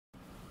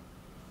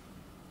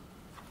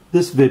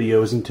This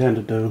video is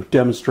intended to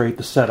demonstrate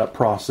the setup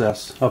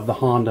process of the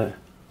Honda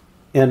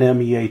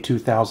NMEA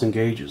 2000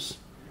 gauges.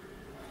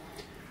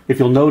 If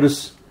you'll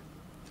notice,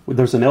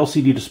 there's an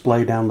LCD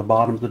display down the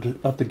bottom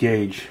of the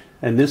gauge,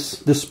 and this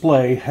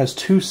display has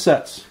two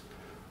sets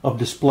of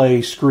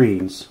display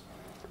screens.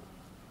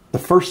 The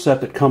first set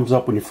that comes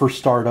up when you first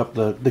start up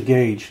the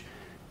gauge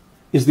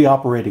is the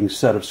operating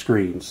set of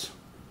screens.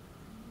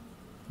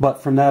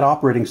 But from that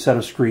operating set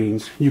of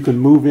screens, you can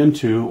move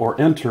into or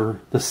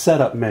enter the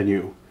setup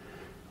menu.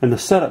 And the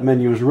setup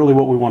menu is really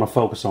what we want to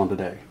focus on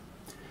today.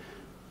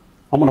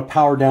 I'm going to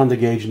power down the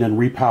gauge and then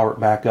repower it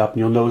back up. And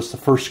you'll notice the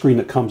first screen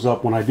that comes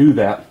up when I do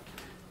that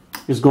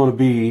is going to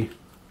be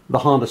the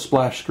Honda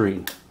splash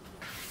screen.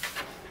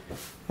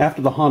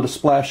 After the Honda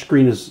splash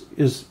screen is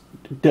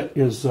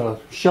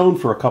shown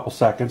for a couple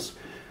seconds,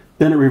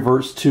 then it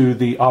reverts to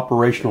the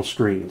operational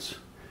screens.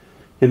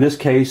 In this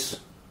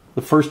case,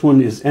 the first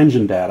one is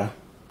engine data,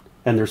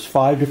 and there's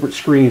 5 different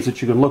screens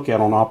that you can look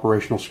at on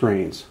operational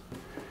screens.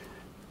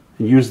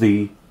 And use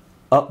the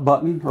up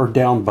button or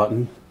down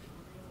button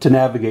to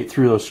navigate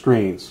through those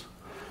screens.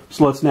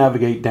 So let's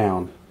navigate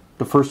down.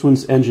 The first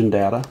one's engine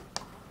data.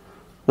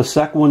 The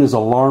second one is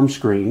alarm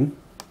screen.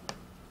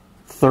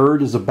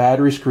 Third is a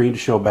battery screen to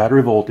show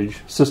battery voltage,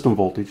 system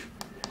voltage.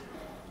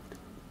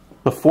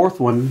 The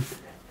fourth one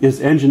is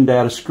engine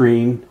data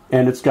screen,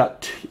 and it's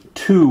got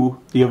the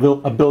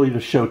ability to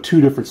show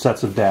 2 different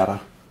sets of data.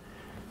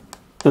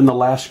 Then the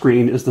last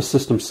screen is the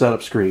system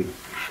setup screen.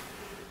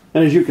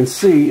 And as you can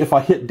see, if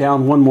I hit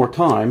down one more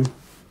time,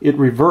 it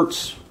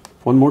reverts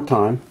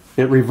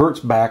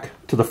back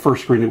to the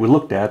first screen that we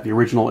looked at, the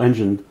original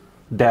engine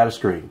data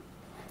screen.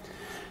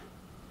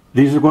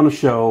 These are going to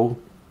show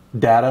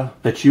data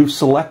that you've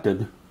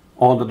selected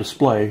on the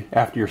display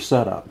after your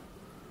setup.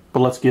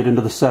 But let's get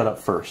into the setup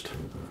first.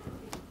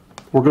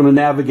 We're going to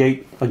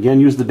navigate,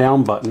 again use the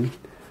down button.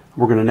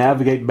 We're going to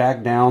navigate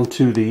back down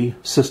to the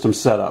system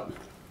setup.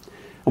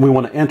 And we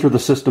want to enter the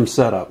system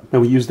setup,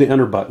 and we use the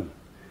enter button.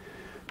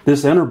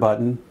 This enter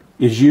button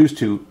is used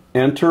to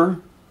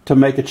enter, to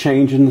make a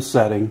change in the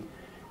setting,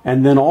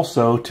 and then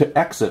also to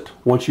exit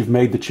once you've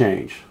made the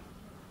change.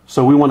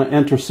 So we want to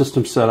enter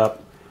system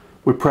setup.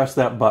 We press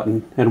that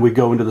button and we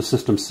go into the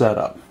system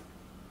setup.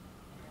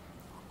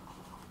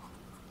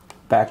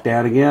 Back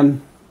down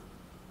again.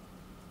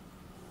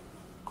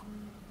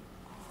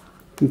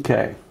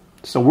 Okay,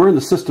 so we're in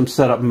the system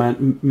setup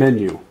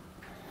menu.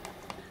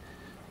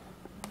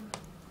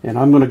 And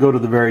I'm going to go to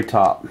the very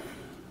top.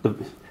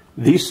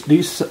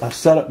 These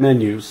setup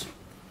menus,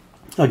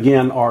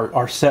 again,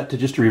 are set to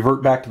just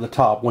revert back to the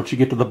top. Once you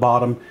get to the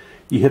bottom,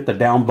 you hit the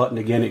down button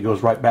again, it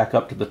goes right back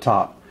up to the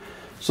top.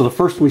 So the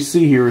first we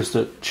see here is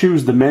to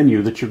choose the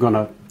menu that you're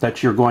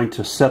going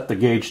to set the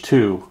gauge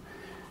to.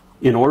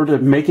 In order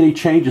to make any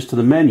changes to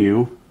the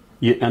menu,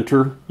 you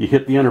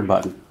hit the enter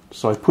button.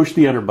 So I push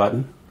the enter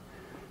button.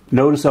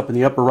 Notice up in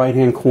the upper right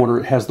hand corner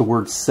it has the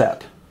word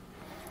set.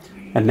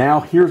 And now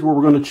here's where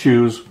we're going to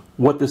choose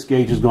what this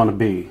gauge is going to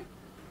be.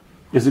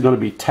 Is it going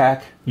to be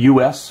TAC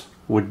US?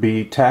 Would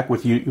be TAC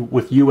with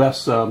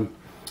US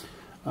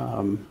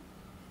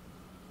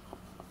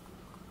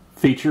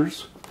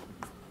features.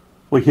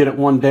 We hit it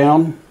one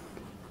down.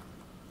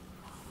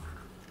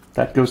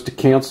 That goes to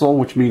cancel,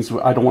 which means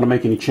I don't want to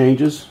make any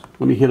changes.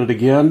 Let me hit it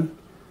again.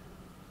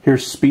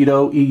 Here's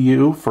Speedo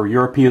EU for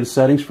European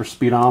settings for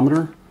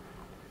speedometer.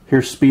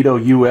 Here's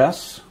Speedo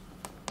US.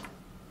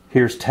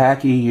 Here's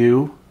TAC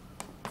EU.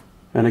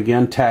 And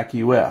again, TAC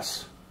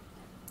US.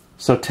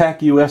 So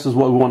TAC US is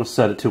what we want to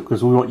set it to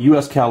because we want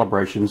US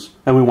calibrations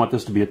and we want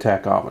this to be a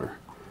tachometer.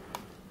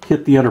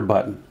 Hit the enter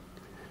button.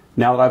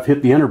 Now that I've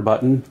hit the enter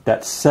button,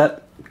 that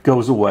set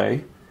goes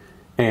away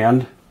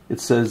and it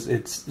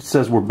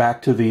says we're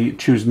back to the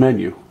choose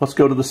menu. Let's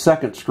go to the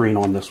second screen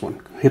on this one.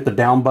 Hit the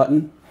down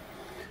button.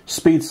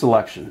 Speed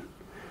selection.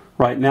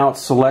 Right now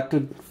it's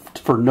selected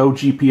for no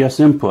GPS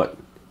input.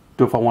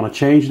 If I want to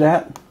change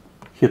that,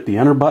 hit the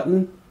enter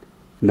button.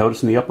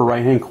 Notice in the upper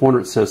right hand corner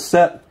it says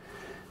set.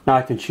 Now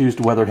I can choose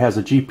to whether it has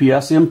a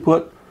GPS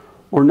input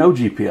or no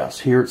GPS.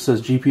 Here it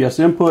says GPS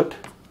input,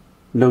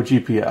 no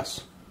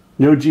GPS.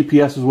 No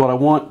GPS is what I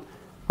want.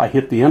 I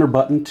hit the enter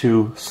button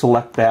to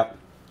select that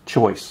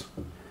choice.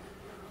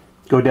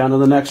 Go down to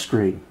the next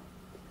screen.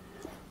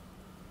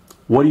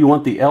 What do you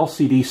want the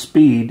LCD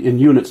speed in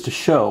units to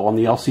show on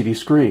the LCD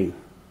screen?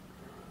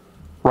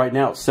 Right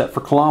now it's set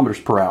for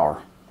kilometers per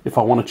hour. If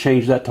I want to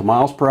change that to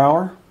miles per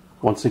hour,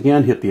 once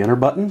again hit the enter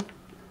button.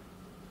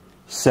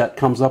 Set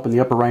comes up in the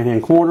upper right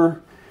hand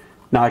corner.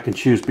 Now I can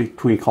choose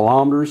between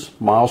kilometers,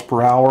 miles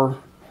per hour,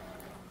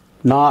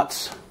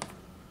 knots,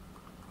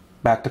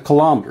 back to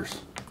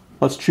kilometers.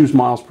 Let's choose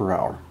miles per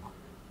hour.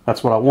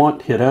 That's what I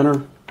want. Hit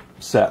enter,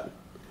 set.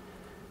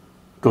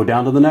 Go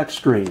down to the next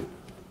screen.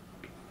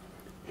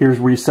 Here's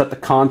where you set the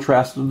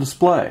contrast of the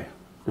display.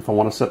 If I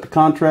want to set the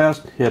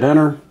contrast, hit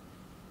enter.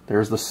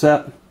 There's the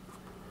set.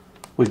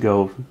 We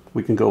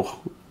can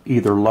go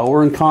either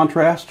lower in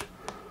contrast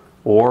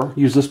or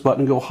use this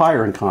button and go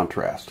higher in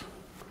contrast.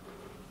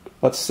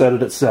 Let's set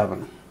it at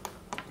 7.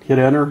 Hit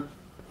enter,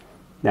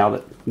 Now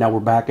we're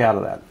back out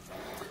of that.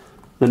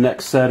 The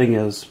next setting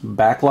is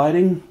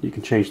backlighting. You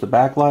can change the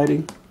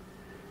backlighting.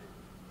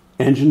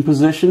 Engine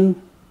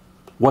position.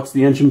 What's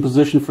the engine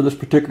position for this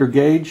particular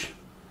gauge?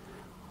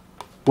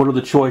 What are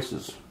the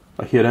choices?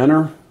 I hit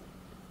enter.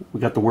 We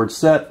got the word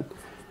set.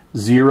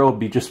 0 would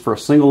be just for a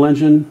single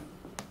engine.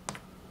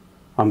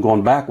 I'm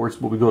going backwards,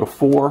 but we go to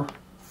 4,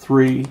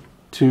 3,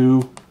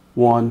 2,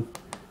 1,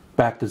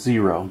 back to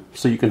 0.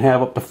 So you can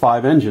have up to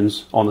 5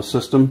 engines on the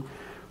system.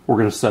 We're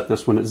going to set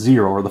this one at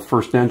 0, or the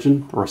first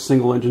engine, or a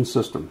single engine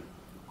system.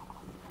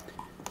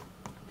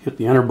 Hit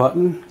the enter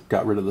button,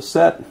 got rid of the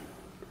set.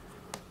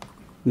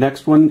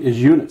 Next one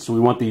is units. So we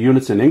want the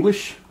units in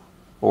English,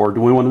 or do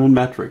we want them in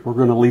metric? We're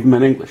going to leave them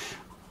in English.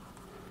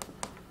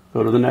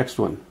 Go to the next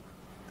one.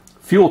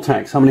 Fuel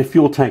tanks. How many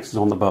fuel tanks is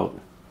on the boat?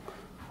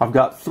 I've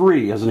got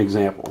 3 as an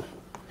example.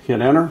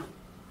 Hit enter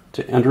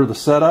to enter the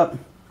setup.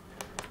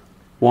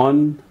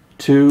 1,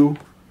 2,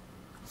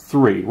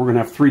 3. We're going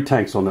to have 3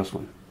 tanks on this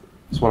one.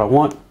 That's what I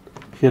want.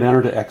 Hit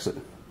enter to exit.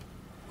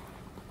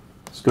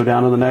 Let's go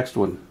down to the next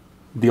one.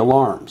 The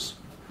alarms.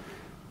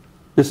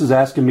 This is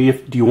asking me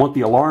do you want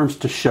the alarms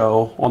to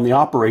show on the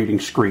operating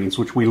screens,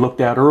 which we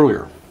looked at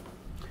earlier.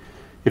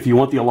 If you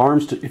want the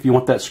alarms if you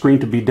want that screen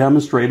to be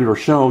demonstrated or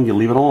shown, you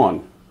leave it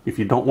on. If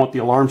you don't want the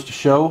alarms to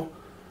show,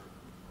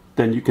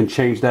 then you can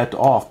change that to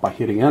off by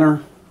hitting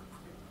enter,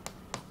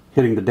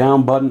 hitting the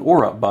down button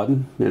or up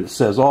button, and it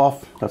says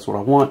off. That's what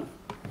I want.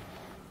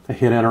 I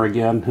hit enter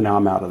again, and now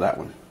I'm out of that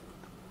one.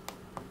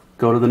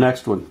 Go to the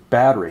next one.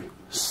 Battery.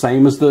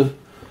 Same as the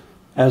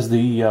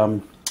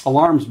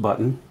alarms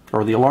button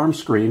or the alarm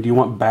screen. Do you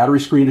want battery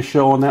screen to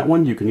show on that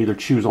one? You can either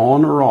choose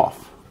on or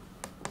off.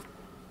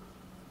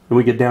 Then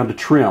we get down to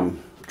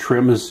trim.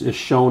 Trim is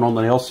shown on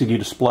the LCD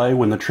display.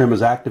 When the trim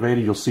is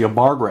activated, you'll see a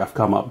bar graph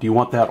come up. Do you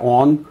want that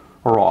on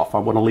or off? I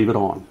want to leave it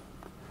on.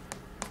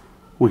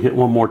 We hit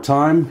one more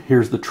time.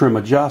 Here's the trim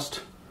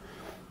adjust.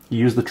 You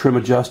use the trim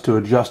adjust to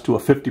a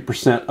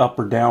 50% up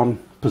or down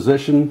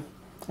position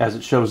as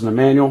it shows in the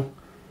manual,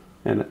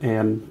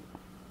 and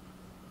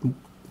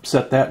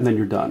set that, and then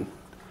you're done.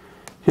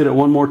 Hit it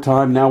one more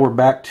time. Now we're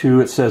back to,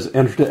 it says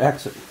enter to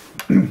exit,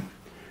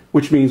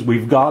 which means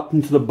we've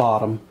gotten to the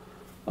bottom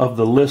of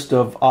the list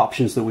of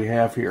options that we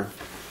have here.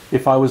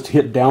 If I was to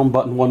hit down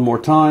button one more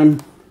time,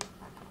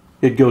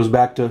 it goes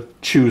back to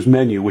choose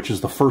menu, which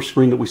is the first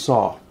screen that we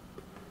saw.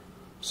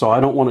 So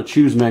I don't want to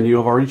choose menu.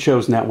 I've already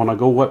chosen that one. I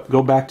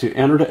go back to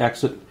enter to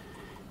exit,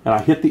 and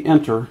I hit the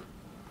enter,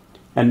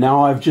 and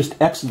now I've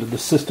just exited the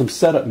system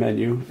setup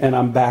menu, and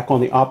I'm back on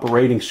the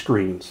operating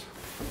screens.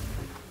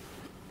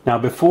 Now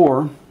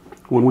before,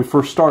 when we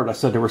first started, I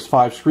said there was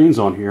 5 screens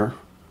on here.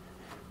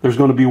 There's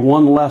going to be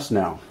one less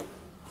now.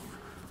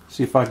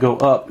 See, if I go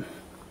up,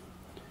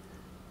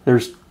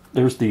 there's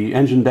the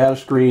engine data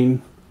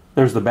screen,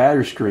 there's the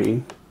battery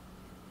screen,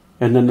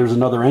 and then there's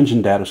another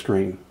engine data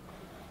screen.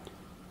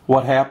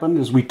 What happened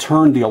is we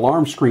turned the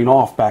alarm screen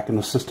off back in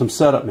the system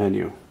setup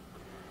menu.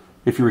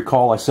 If you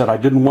recall, I said I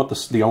didn't want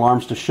the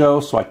alarms to show,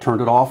 so I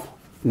turned it off.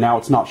 Now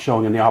it's not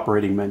showing in the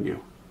operating menu.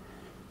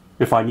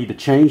 If I need to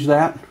change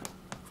that,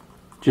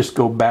 just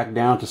go back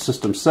down to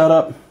system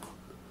setup.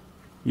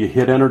 You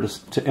hit enter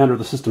to enter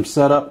the system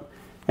setup,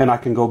 and I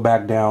can go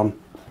back down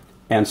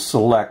and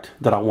select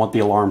that I want the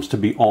alarms to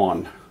be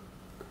on.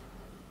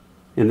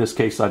 In this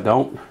case, I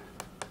don't.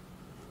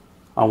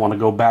 I want to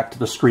go back to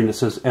the screen that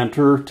says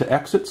enter to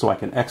exit, so I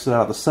can exit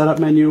out of the setup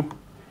menu,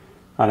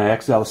 and I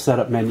exit out of the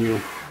setup menu,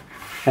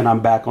 and I'm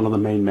back onto the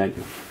main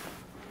menu.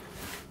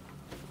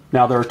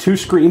 Now there are 2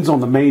 screens on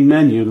the main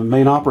menu, the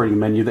main operating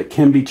menu, that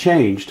can be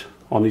changed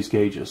on these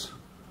gauges.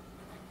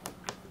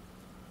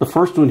 The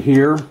first one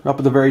here, up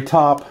at the very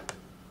top,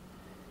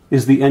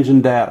 is the engine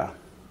data.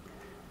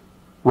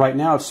 Right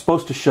now it's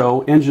supposed to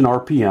show engine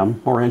RPM,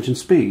 or engine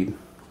speed.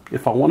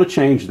 If I want to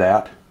change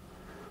that,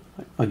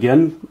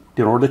 again,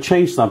 in order to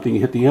change something,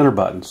 you hit the enter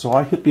button. So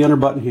I hit the enter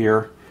button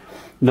here.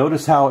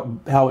 Notice how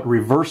it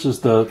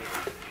reverses the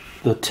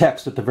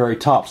text at the very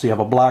top. So you have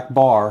a black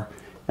bar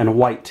and a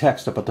white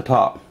text up at the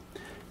top.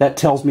 That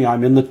tells me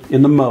I'm in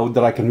the mode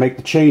that I can make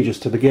the changes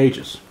to the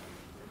gauges.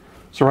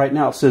 So right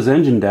now it says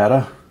engine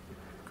data.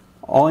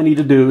 All I need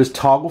to do is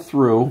toggle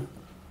through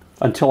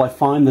until I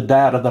find the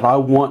data that I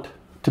want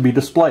to be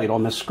displayed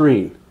on this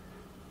screen.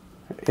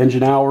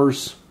 Engine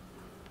hours,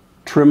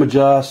 trim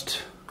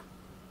adjust,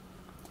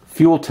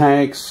 fuel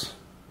tanks.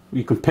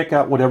 You can pick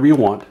out whatever you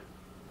want.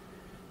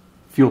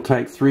 Fuel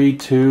tank 3,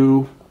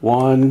 2,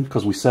 1,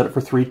 because we set it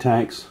for 3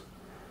 tanks.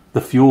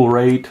 The fuel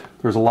rate.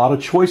 There's a lot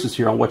of choices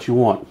here on what you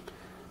want.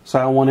 So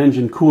I want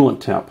engine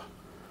coolant temp.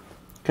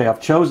 Okay,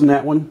 I've chosen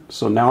that one,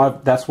 so now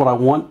that's what I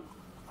want.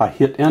 I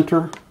hit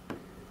enter,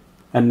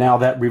 and now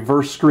that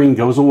reverse screen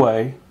goes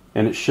away,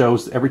 and it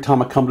shows every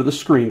time I come to the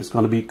screen it's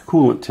going to be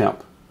coolant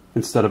temp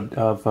instead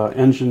of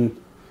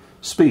engine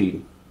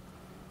speed.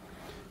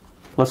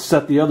 Let's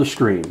set the other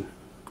screen.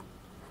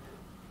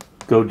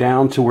 Go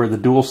down to where the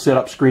dual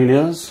setup screen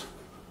is.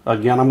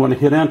 Again, I'm going to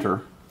hit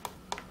enter,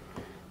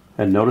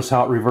 and notice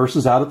how it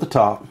reverses out at the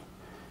top.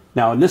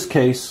 Now in this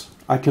case,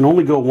 I can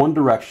only go one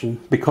direction.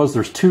 Because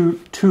there's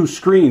two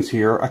screens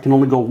here, I can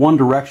only go one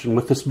direction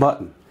with this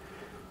button.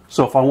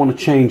 So if I want to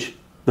change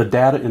the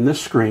data in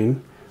this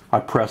screen,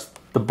 I press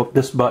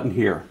this button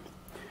here.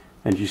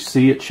 And you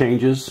see it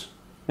changes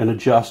and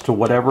adjusts to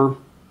whatever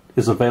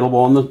is available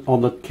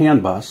on the CAN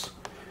bus.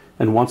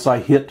 And once I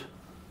hit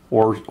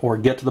or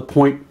get to the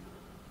point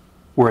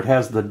where it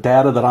has the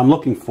data that I'm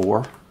looking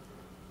for,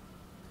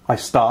 I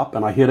stop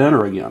and I hit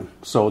enter again.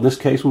 So in this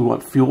case we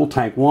want fuel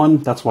tank 1,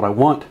 that's what I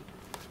want.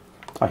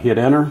 I hit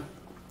enter.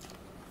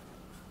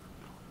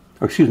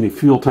 Or excuse me,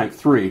 fuel tank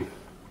 3.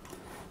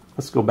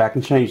 Let's go back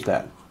and change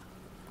that.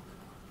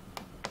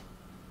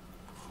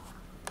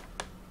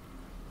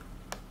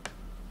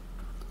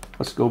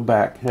 Let's go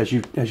back. As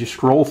you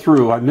scroll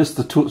through, I missed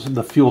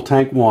the fuel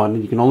tank 1,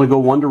 and you can only go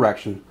one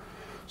direction.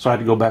 So I had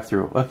to go back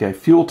through. Okay,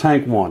 fuel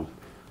tank 1.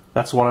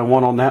 That's what I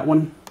want on that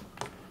one.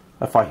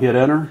 If I hit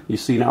enter, you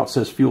see now it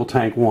says fuel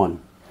tank 1.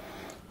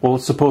 Well,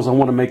 let's suppose I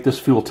want to make this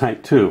fuel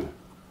tank 2.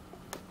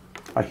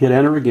 I hit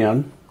enter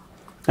again,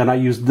 and I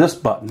use this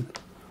button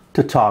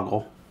to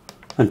toggle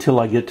until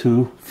I get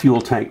to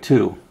fuel tank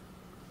 2.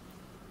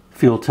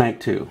 Fuel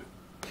tank 2.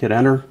 Hit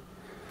enter.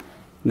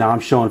 Now I'm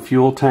showing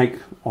fuel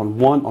tank on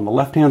the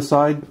left hand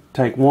side,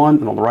 tank 1,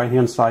 and on the right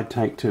hand side,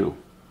 tank 2.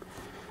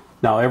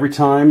 Now every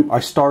time I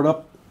start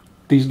up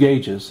these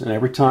gauges and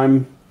every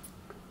time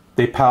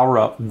they power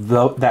up,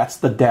 that's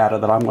the data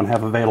that I'm going to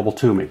have available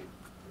to me.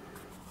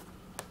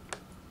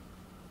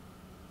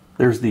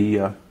 There's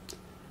the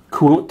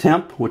coolant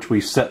temp, which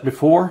we set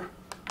before,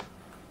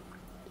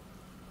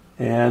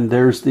 and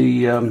there's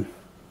the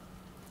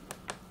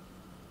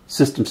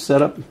system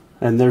setup,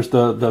 and there's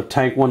the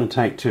tank 1 and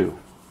tank 2.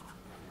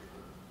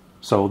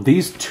 So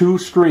these two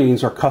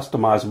screens are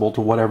customizable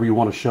to whatever you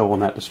want to show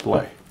on that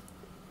display.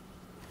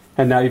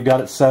 And now you've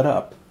got it set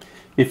up.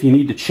 If you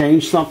need to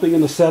change something in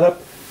the setup,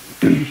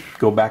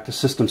 go back to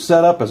System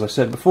Setup, as I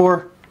said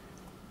before,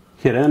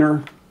 hit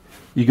enter,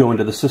 you go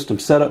into the System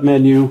Setup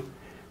menu,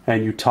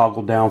 and you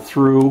toggle down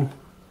through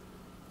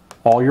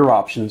all your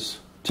options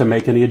to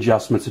make any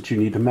adjustments that you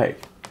need to make.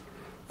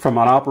 From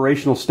an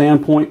operational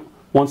standpoint,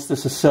 once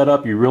this is set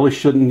up, you really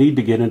shouldn't need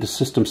to get into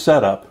System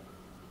Setup,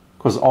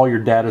 because all your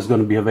data is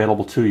going to be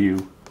available to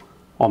you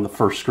on the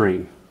first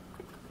screen,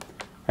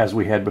 as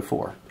we had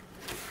before.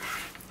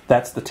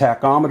 That's the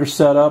tachometer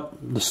setup.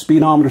 The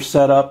speedometer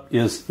setup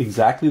is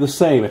exactly the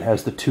same. It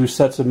has the two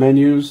sets of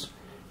menus,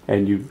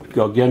 and you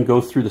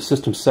go through the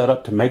system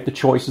setup to make the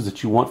choices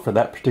that you want for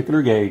that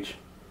particular gauge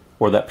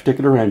or that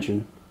particular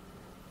engine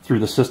through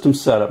the system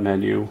setup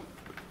menu.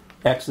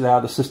 Exit out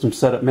of the system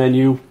setup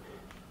menu,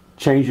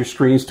 change your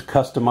screens to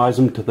customize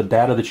them to the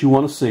data that you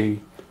want to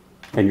see,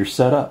 and you're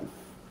set up.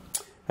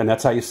 And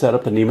that's how you set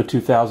up the NEMA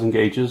 2000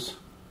 gauges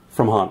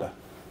from Honda.